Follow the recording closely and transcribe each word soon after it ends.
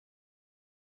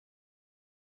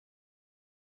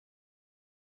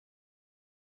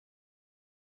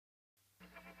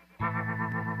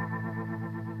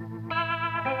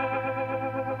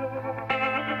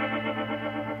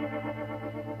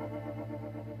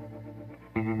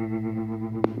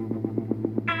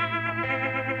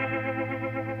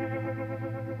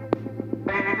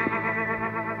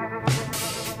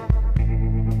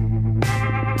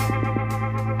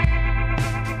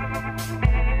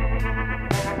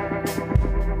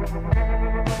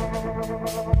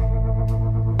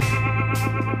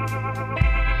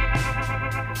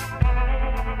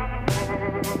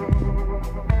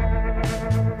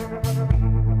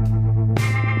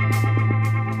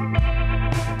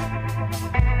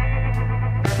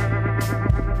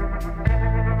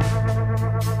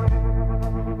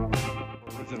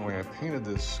Originally, I painted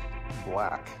this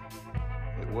black.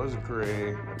 It was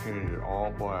gray. I painted it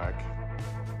all black,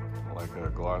 like a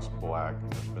gloss black.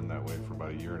 It's been that way for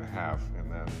about a year and a half,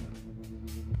 and then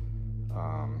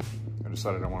I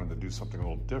decided I wanted to do something a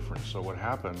little different. So what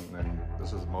happened, and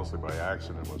this is mostly by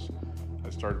accident, was I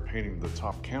started painting the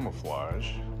top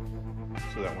camouflage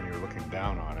so that when you're looking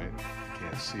down on it, you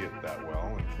can't see it that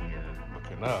well, and when you're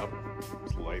looking up,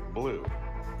 it's light blue.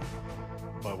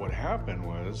 But what happened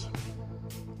was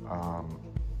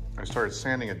I started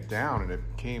sanding it down, and it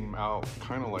came out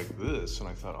kind of like this, and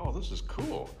I thought, oh, this is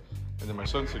cool. And then my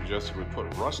son suggested we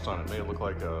put rust on it, made it look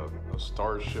like a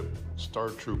starship, Star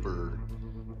Trooper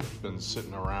that's been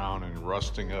sitting around and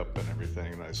rusting up and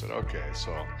everything. And I said, okay,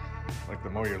 so like the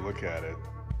more you look at it,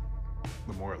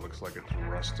 the more it looks like it's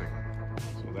rusting.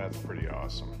 So that's pretty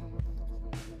awesome.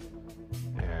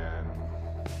 And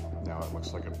now it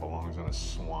looks like it belongs in a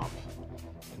swamp.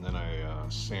 And then I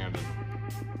sanded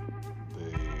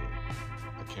the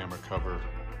camera cover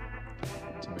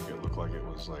to make it look like it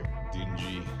was like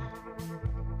dingy.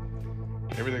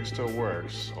 Everything still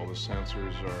works. All the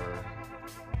sensors are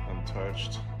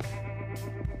untouched.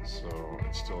 So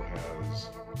it still has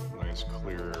nice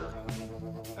clear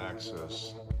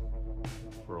access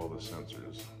for all the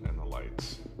sensors and the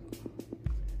lights.